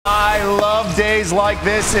love days like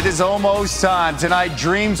this. It is almost time. Tonight,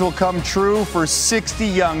 dreams will come true for 60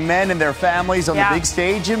 young men and their families on the big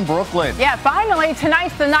stage in Brooklyn. Yeah, finally,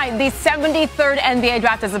 tonight's the night. The 73rd NBA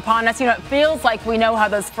draft is upon us. You know, it feels like we know how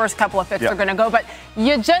those first couple of picks are going to go, but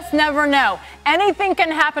you just never know. Anything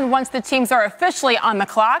can happen once the teams are officially on the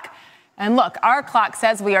clock. And look, our clock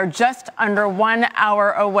says we are just under 1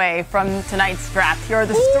 hour away from tonight's draft. Here are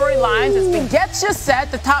the storylines as we get you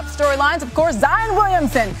set. The top storylines, of course, Zion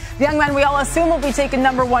Williamson, the young man we all assume will be taken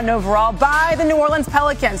 #1 overall by the New Orleans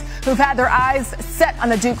Pelicans, who've had their eyes set on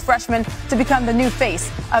the Duke freshman to become the new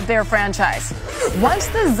face of their franchise. Once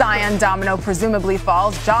the Zion domino presumably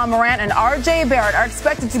falls, Ja Morant and R.J. Barrett are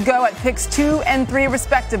expected to go at picks 2 and 3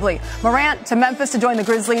 respectively. Morant to Memphis to join the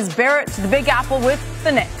Grizzlies, Barrett to the Big Apple with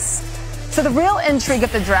the Knicks. So the real intrigue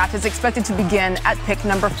of the draft is expected to begin at pick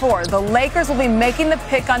 #4. The Lakers will be making the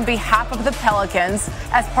pick on behalf of the Pelicans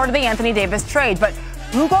as part of the Anthony Davis trade. But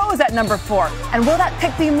who goes at #4? And will that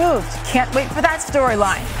pick be moved? Can't wait for that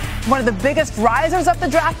storyline. One of the biggest risers up the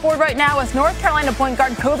draft board right now is North Carolina point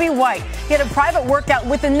guard Kobe White. He had a private workout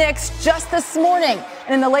with the Knicks just this morning.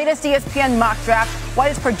 And in the latest ESPN mock draft,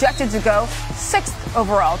 White is projected to go 6th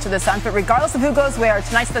overall to the Suns. But regardless of who goes where,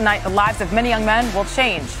 tonight's the night the lives of many young men will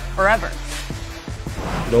change forever.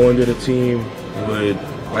 No one to the team would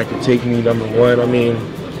like to take me #1. I mean,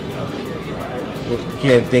 you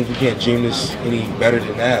can't dream this any better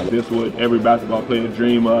than that. This is what every basketball player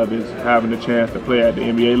dream of, is having the chance to play at the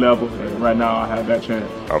NBA level. And right now I have that chance.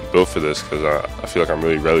 I'm built for this because I feel like I'm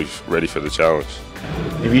really ready for the challenge.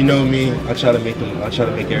 If you know me, I try to make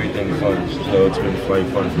everything fun. So it's been fun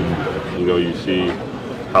for me. You know, you see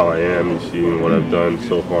how I am, you see what I've done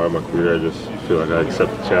so far in my career. I just feel like I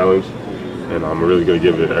accept the challenge, and I'm really going to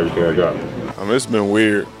give it everything I got. It's been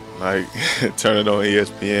weird, like turning on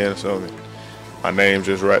ESPN or something. My name's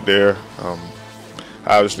just right there.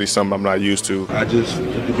 Obviously something I'm not used to. I just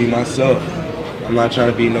get to be myself. I'm not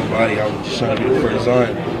trying to be nobody. I'm just trying to be the first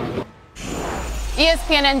Zion.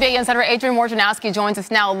 ESPN NBA insider Adrian Wojnarowski joins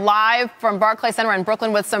us now live from Barclays Center in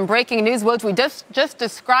Brooklyn with some breaking news. Woj, we just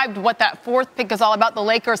described what that 4th pick is all about. The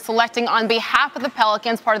Lakers selecting on behalf of the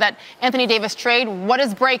Pelicans, part of that Anthony Davis trade. What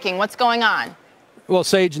is breaking? What's going on? Well,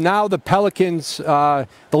 Sage, now the Pelicans, the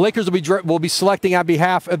Lakers will be selecting on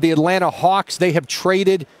behalf of the Atlanta Hawks. They have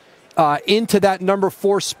traded into that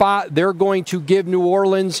 #4 spot. They're going to give New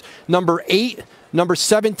Orleans #8,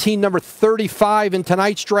 #17, #35 in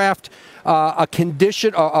tonight's draft,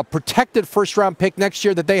 a protected first-round pick next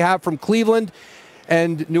year that they have from Cleveland.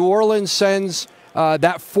 And New Orleans sends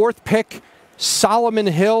that 4th pick, Solomon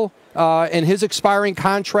Hill, and his expiring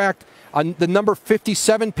contract, the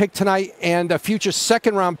 #57 pick tonight, and a future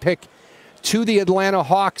 2nd-round pick to the Atlanta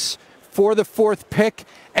Hawks for the 4th pick.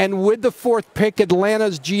 And with the 4th pick,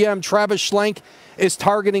 Atlanta's GM Travis Schlenk is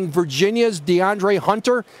targeting Virginia's DeAndre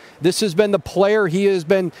Hunter. This has been the player he has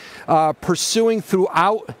been pursuing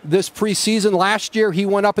throughout this preseason. Last year, he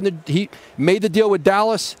went up he made the deal with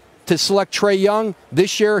Dallas to select Trae Young.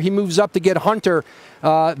 This year, he moves up to get Hunter.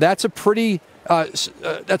 That's a pretty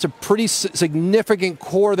significant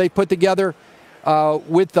core they put together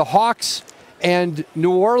with the Hawks. And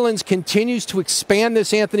New Orleans continues to expand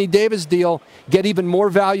this Anthony Davis deal, get even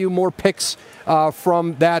more value, more picks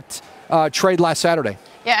from that trade last Saturday.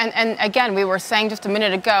 Yeah, and again, we were saying just a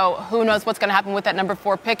minute ago, who knows what's going to happen with that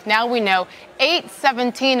 #4 pick. Now we know 8,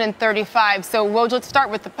 17, and 35. So, Woj, let's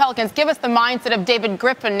start with the Pelicans. Give us the mindset of David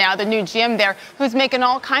Griffin now, the new GM there, who's making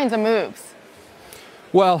all kinds of moves.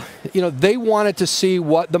 Well, you know, they wanted to see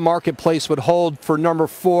what the marketplace would hold for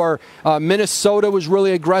 '4. Minnesota was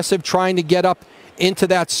really aggressive trying to get up into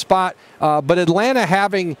that spot. But Atlanta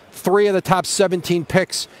having 3 of the top 17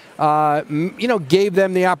 picks, gave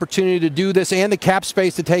them the opportunity to do this and the cap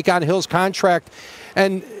space to take on Hill's contract.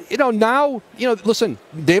 And, now, listen,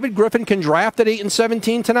 David Griffin can draft at 8 and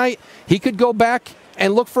 17 tonight. He could go back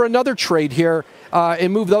and look for another trade here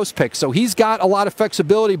and move those picks. So he's got a lot of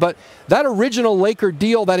flexibility. But that original Laker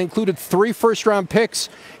deal that included 3 first-round picks,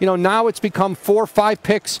 now it's become 4 or 5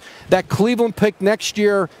 picks. That Cleveland pick next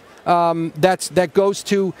year that goes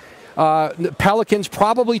to the Pelicans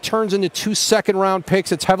probably turns into 2 second-round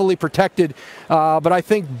picks. It's heavily protected. But I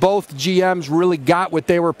think both GMs really got what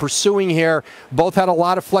they were pursuing here. Both had a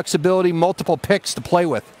lot of flexibility, multiple picks to play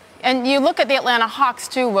with. And you look at the Atlanta Hawks,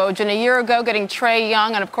 too, Woj, and a year ago getting Trae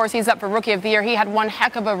Young, and, of course, he's up for Rookie of the Year. He had one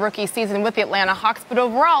heck of a rookie season with the Atlanta Hawks. But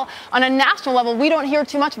overall, on a national level, we don't hear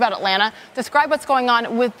too much about Atlanta. Describe what's going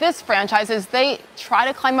on with this franchise as they try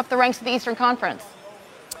to climb up the ranks of the Eastern Conference.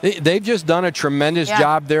 They've just done a tremendous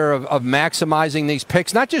job there of maximizing these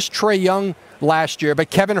picks. Not just Trae Young last year,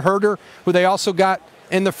 but Kevin Huerter, who they also got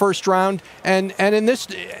in the first round. And in this,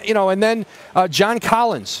 and then John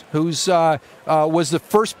Collins, who's was the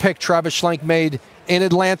first pick Travis Schlenk made in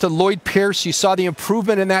Atlanta. Lloyd Pierce, you saw the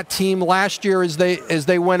improvement in that team last year as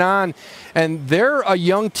they went on. And they're a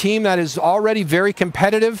young team that is already very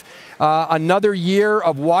competitive. Another year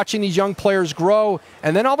of watching these young players grow.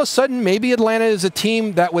 And then all of a sudden, maybe Atlanta is a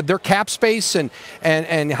team that with their cap space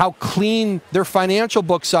and how clean their financial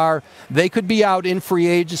books are, they could be out in free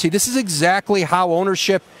agency. This is exactly how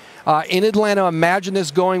ownership in Atlanta imagined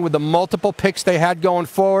this going with the multiple picks they had going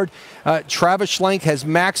forward. Travis Schlenk has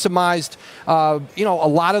maximized, a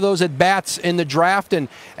lot of those at-bats in the draft,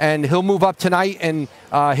 and he'll move up tonight, and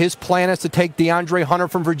his plan is to take DeAndre Hunter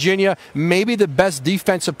from Virginia, maybe the best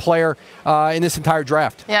defensive player in this entire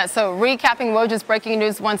draft. Yeah, so recapping Woj's breaking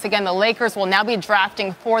news once again, the Lakers will now be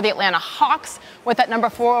drafting for the Atlanta Hawks with that number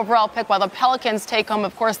 4 overall pick, while the Pelicans take home,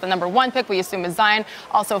 of course, the number 1 pick, we assume is Zion,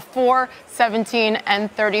 also 4, 17,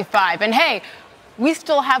 and 35. And hey, we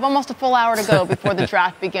still have almost a full hour to go before the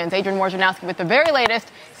draft begins. Adrian Wojnarowski with the very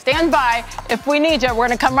latest. Stand by. If we need you, we're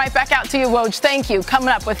going to come right back out to you, Woj. Thank you. Coming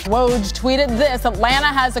up with Woj tweeted this. Atlanta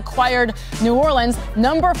has acquired New Orleans,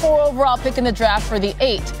 number 4 overall pick in the draft for the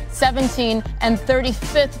 8, 17, and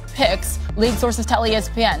 35th picks. League sources tell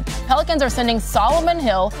ESPN. Pelicans are sending Solomon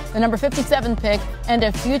Hill, the number 57 pick, and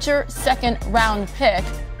a future second-round pick.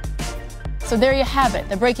 So there you have it,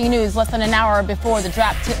 the breaking news less than an hour before the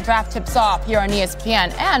draft tips off here on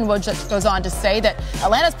ESPN. And Woj goes on to say that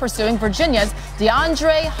Atlanta's pursuing Virginia's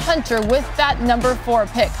DeAndre Hunter with that number 4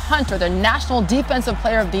 pick. Hunter, the National Defensive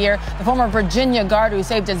Player of the Year, the former Virginia guard who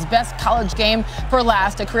saved his best college game for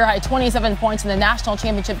last, a career-high 27 points in the national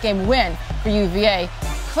championship game win for UVA,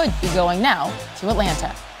 could be going now to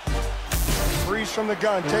Atlanta. Breeze from the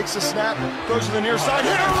gun, takes a snap, goes to the near side,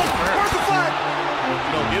 hit early, where's the flag? You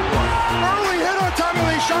don't get one. Early hit on Tommy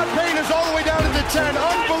Lee, shot Payne is all the way down to the 10,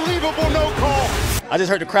 unbelievable no call. I just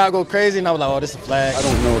heard the crowd go crazy and I was like, oh, this is a flag. I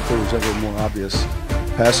don't know if there was ever more obvious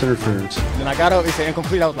pass interference. Then I got up, it said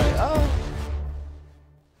incomplete, I was like, oh.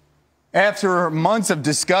 After months of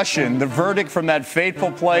discussion, the verdict from that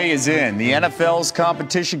fateful play is in. The NFL's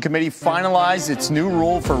competition committee finalized its new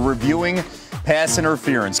rule for reviewing pass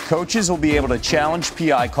interference. Coaches will be able to challenge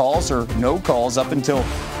PI calls or no calls up until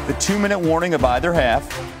the 2-minute warning of either half.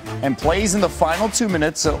 And plays in the final 2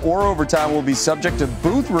 minutes or overtime will be subject to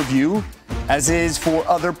booth review, as is for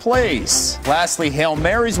other plays. Lastly, Hail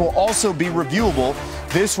Marys will also be reviewable.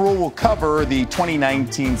 This rule will cover the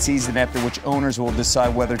 2019 season, after which owners will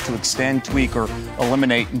decide whether to extend, tweak, or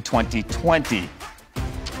eliminate in 2020.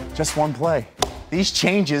 Just one play. These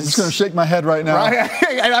changes. I'm just going to shake my head right now. Right?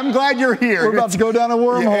 I'm glad you're here. We're about to go down a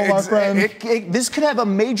wormhole, my friend. This could have a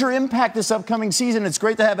major impact this upcoming season. It's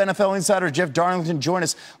great to have NFL insider Jeff Darlington join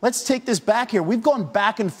us. Let's take this back here. We've gone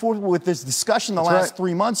back and forth with this discussion the last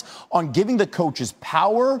 3 months on giving the coaches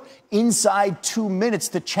power inside 2 minutes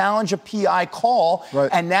to challenge a PI call. Right.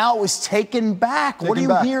 And now it was taken back. What are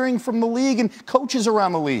you hearing from the league and coaches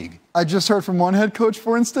around the league? I just heard from one head coach,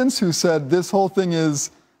 for instance, who said this whole thing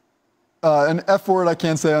is an F word I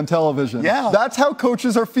can't say on television. Yeah. That's how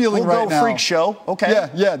coaches are feeling right now. Freak show. Okay.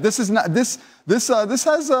 Yeah. This is not this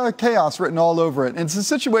has chaos written all over it. And it's a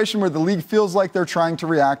situation where the league feels like they're trying to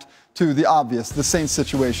react to the obvious, the Saints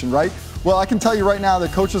situation, right? Well, I can tell you right now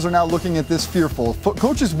that coaches are now looking at this fearful.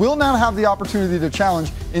 Coaches will now have the opportunity to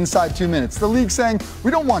challenge inside 2 minutes. The league's saying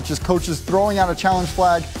we don't want just coaches throwing out a challenge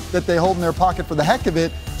flag that they hold in their pocket for the heck of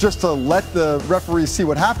it just to let the referees see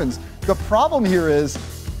what happens. The problem here is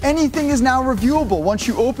anything is now reviewable once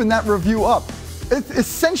you open that review up.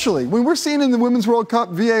 Essentially, when we're seeing in the Women's World Cup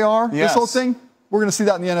VAR, this whole thing, we're going to see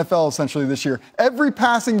that in the NFL essentially this year. Every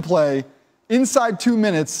passing play inside 2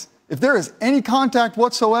 minutes, if there is any contact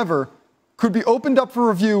whatsoever, could be opened up for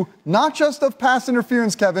review, not just of pass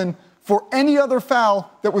interference, Kevin, for any other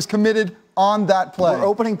foul that was committed on that play. We're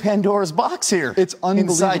opening Pandora's box here. It's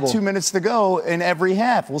unbelievable. Inside 2 minutes to go in every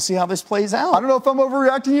half. We'll see how this plays out. I don't know if I'm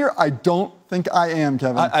overreacting here. I don't think I am,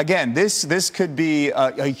 Kevin. Again, this could be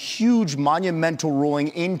a huge monumental ruling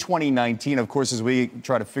in 2019, of course, as we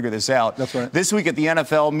try to figure this out. That's right. This week at the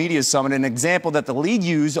NFL Media Summit, an example that the league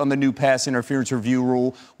used on the new pass interference review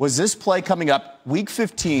rule was this play coming up, Week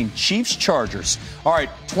 15, Chiefs-Chargers. All right,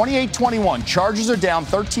 28-21. Chargers are down,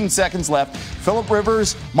 13 seconds left. Phillip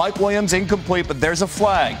Rivers, Mike Williams, incomplete, but there's a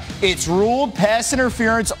flag. It's ruled pass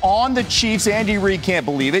interference on the Chiefs. Andy Reid can't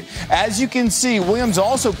believe it. As you can see, Williams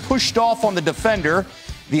also pushed off on the defender.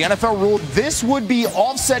 The NFL ruled this would be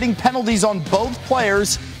offsetting penalties on both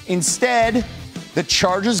players. Instead, the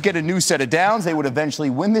Chargers get a new set of downs. They would eventually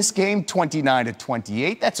win this game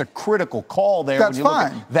 29-28. That's a critical call there That's when you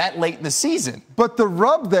fine. look at that late in the season. But the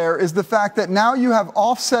rub there is the fact that now you have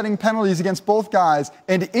offsetting penalties against both guys.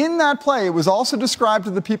 And in that play, it was also described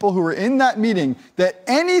to the people who were in that meeting that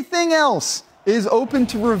anything else is open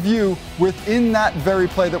to review within that very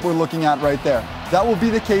play that we're looking at right there. That will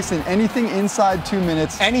be the case in anything inside 2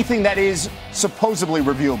 minutes. Anything that is supposedly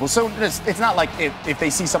reviewable. So it's not like if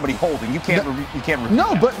they see somebody holding, you can't review.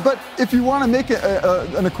 No, that. but if you want to make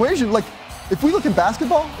an equation, like if we look at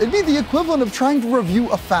basketball, it'd be the equivalent of trying to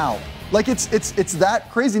review a foul. Like it's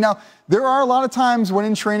that crazy. Now, there are a lot of times when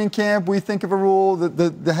in training camp we think of a rule,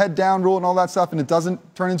 the head down rule and all that stuff, and it doesn't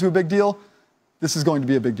turn into a big deal. This is going to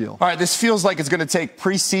be a big deal. All right, this feels like it's going to take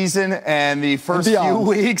preseason and the first few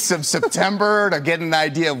weeks of September to get an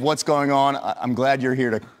idea of what's going on. I'm glad you're here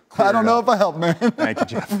to clear I don't know if I helped, man. Thank you,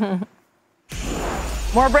 Jeff.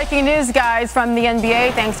 More breaking news, guys, from the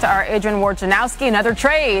NBA. Thanks to our Adrian Wojnarowski. Another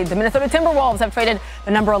trade. The Minnesota Timberwolves have traded the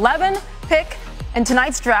number 11 pick in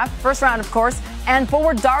tonight's draft, first round, of course, and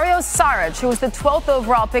forward Dario Saric, who was the 12th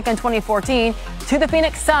overall pick in 2014, to the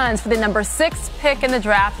Phoenix Suns for the number 6 pick in the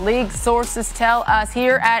draft. League sources tell us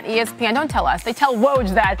here at ESPN. Don't tell us. They tell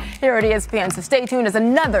Woj that here at ESPN. So stay tuned as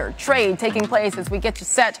another trade taking place as we get you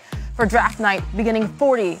set for draft night beginning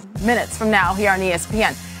 40 minutes from now here on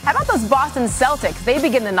ESPN. How about those Boston Celtics? They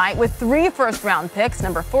begin the night with 3 first-round picks,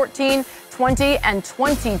 number 14, 20, and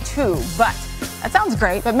 22. But that sounds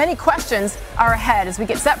great, but many questions are ahead as we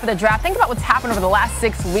get set for the draft. Think about what's happened over the last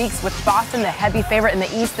 6 weeks with Boston, the heavy favorite in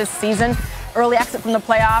the East this season. Early exit from the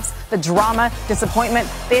playoffs, the drama, disappointment.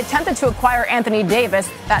 They attempted to acquire Anthony Davis.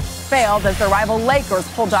 That failed as their rival Lakers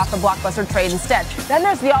pulled off the blockbuster trade instead. Then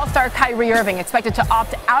there's the all-star Kyrie Irving, expected to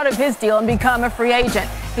opt out of his deal and become a free agent.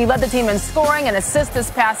 He led the team in scoring and assists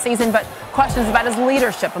this past season, but questions about his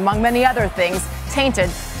leadership, among many other things, tainted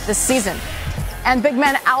this season. And big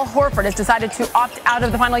man Al Horford has decided to opt out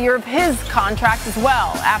of the final year of his contract as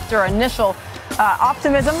well. After initial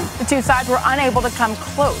optimism, the two sides were unable to come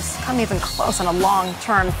even close on a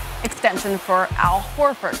long-term extension for Al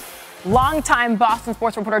Horford. Longtime Boston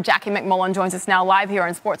sports reporter Jackie McMullen joins us now live here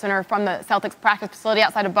in SportsCenter from the Celtics practice facility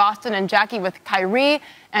outside of Boston. And Jackie, with Kyrie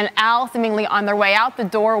and Al seemingly on their way out the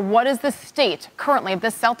door, what is the state currently of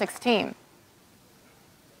this Celtics team?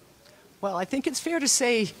 Well, I think it's fair to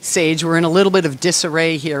say, Sage, we're in a little bit of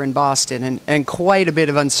disarray here in Boston and quite a bit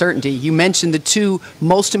of uncertainty. You mentioned the two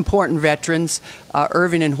most important veterans,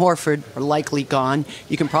 Irving and Horford, are likely gone.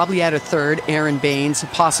 You can probably add a third, Aaron Baines,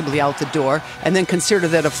 possibly out the door, and then consider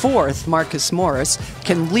that a fourth, Marcus Morris,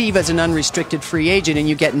 can leave as an unrestricted free agent and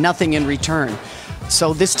you get nothing in return.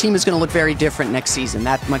 So this team is going to look very different next season.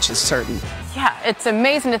 That much is certain. Yeah, it's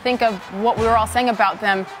amazing to think of what we were all saying about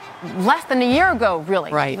them less than a year ago,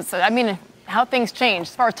 really. Right. So, I mean, how things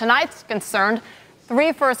changed. As far as tonight's concerned,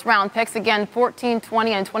 3 first-round picks, again, 14,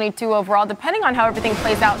 20, and 22 overall. Depending on how everything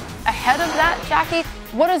plays out ahead of that, Jackie,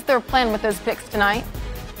 what is their plan with those picks tonight?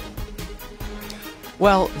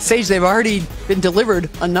 Well, Sage, they've already been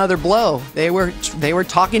delivered another blow. They were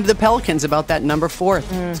talking to the Pelicans about that number 4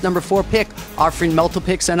 pick, offering multiple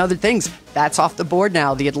picks and other things. That's off the board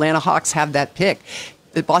now. The Atlanta Hawks have that pick.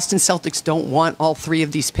 The Boston Celtics don't want all 3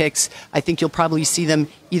 of these picks. I think you'll probably see them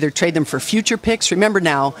either trade them for future picks. Remember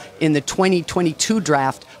now, in the 2022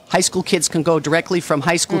 draft, high school kids can go directly from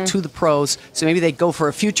high school to the pros. So maybe they go for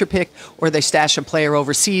a future pick or they stash a player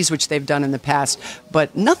overseas, which they've done in the past.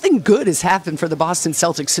 But nothing good has happened for the Boston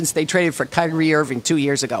Celtics since they traded for Kyrie Irving 2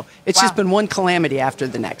 years ago. It's just been one calamity after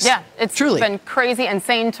the next. Yeah, it's truly been crazy,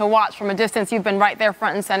 insane to watch from a distance. You've been right there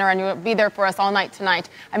front and center, and you'll be there for us all night tonight.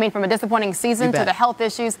 I mean, from a disappointing season to the health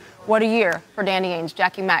issues, what a year for Danny Ainge.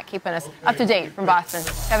 Jackie Mack keeping us up to date from Boston.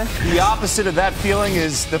 Kevin? The opposite of that feeling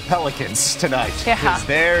is the Pelicans tonight. Yeah.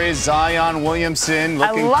 There is Zion Williamson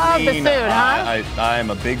looking clean. I love the suit, huh? I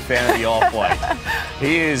am a big fan of the all-white.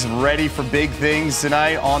 He is ready for big things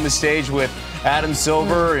tonight on the stage with Adam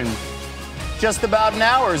Silver in just about an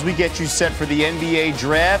hour as we get you set for the NBA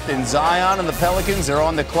draft. And Zion and the Pelicans are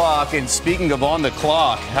on the clock. And speaking of on the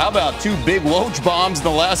clock, how about 2 big Woj bombs in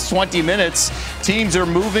the last 20 minutes? Teams are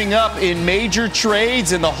moving up in major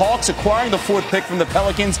trades, and the Hawks acquiring the 4th pick from the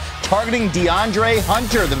Pelicans, targeting DeAndre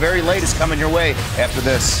Hunter. The very latest coming your way after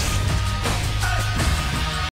this.